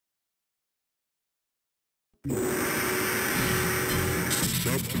Sub-Zero.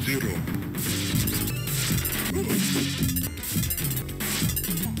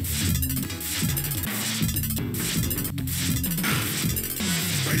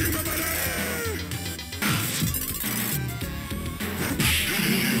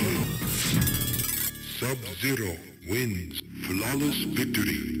 Sub-Zero wins flawless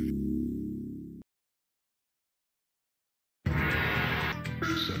victory.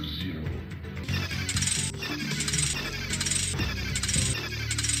 Sub-Zero.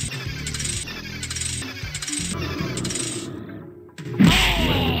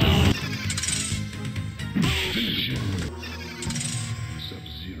 Finish him.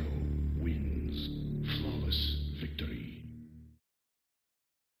 Sub-Zero wins flawless victory.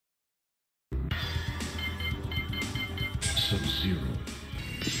 Sub-Zero.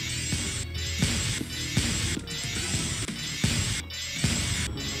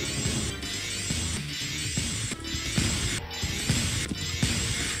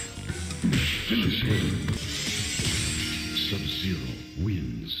 Finish him. Sub-Zero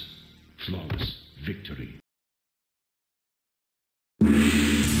wins flawless victory.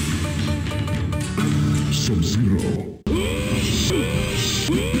 Sub-Zero.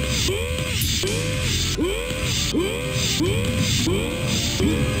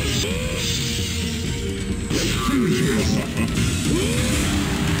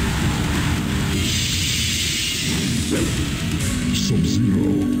 Sub-Zero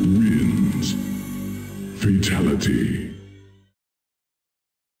wins. Fatality.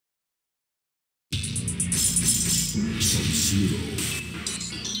 Sub-Zero.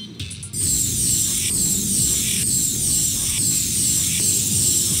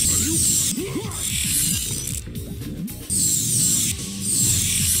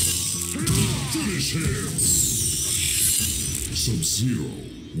 Finish him. Sub-Zero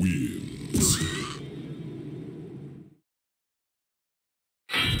wins.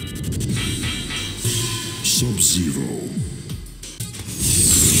 Sub-Zero.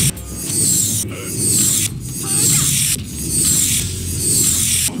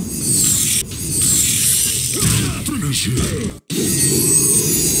 Finish him.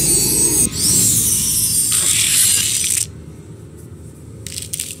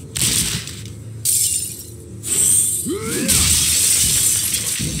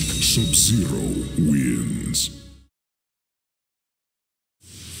 Sub-Zero wins.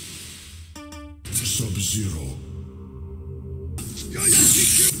 Sub-Zero.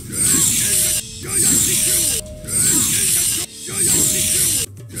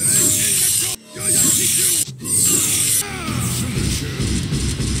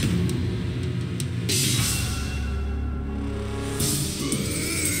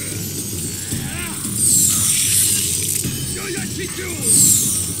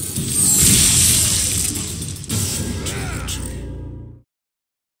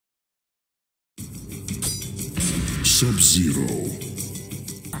 Sub-Zero.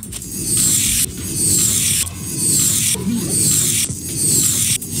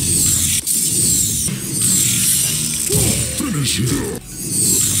 Finish him.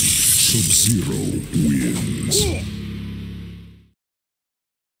 Sub-Zero wins.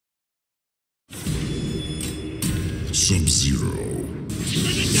 Sub-Zero.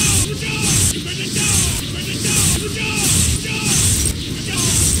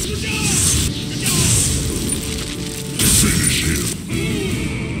 Finish him.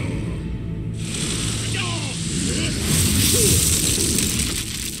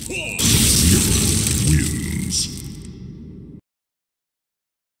 Sub-Zero wins.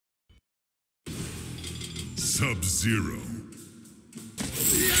 Sub-Zero.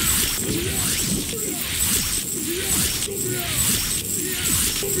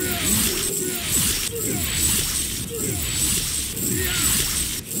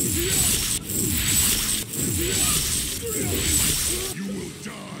 You will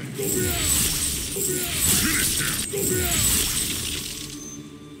die. Finish him.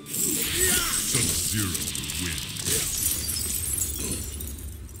 Sub-Zero wins.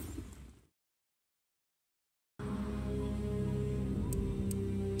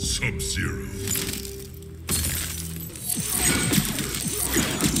 Sub-Zero.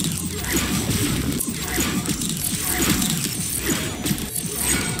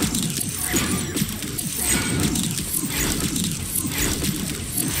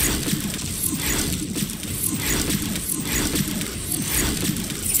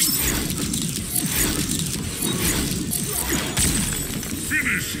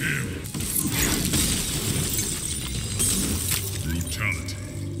 Finish him! Brutality.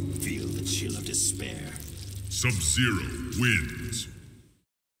 Feel the chill of despair. Sub-Zero wins.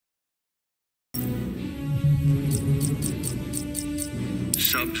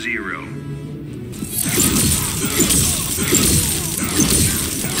 Sub-Zero.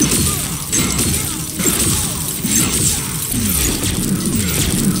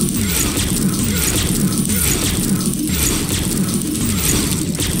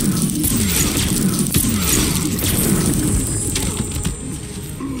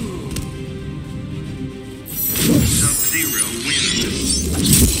 Sub-Zero wins.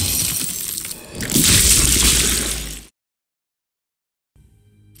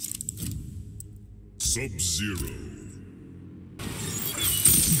 Sub-Zero.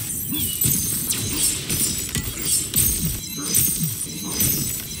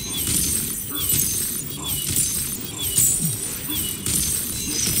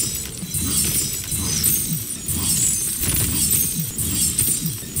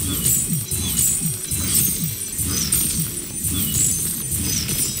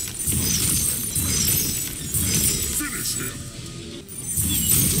 Finish him.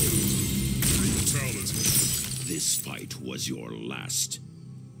 Brutality. This fight was your last.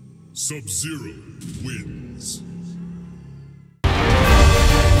 Sub-Zero wins.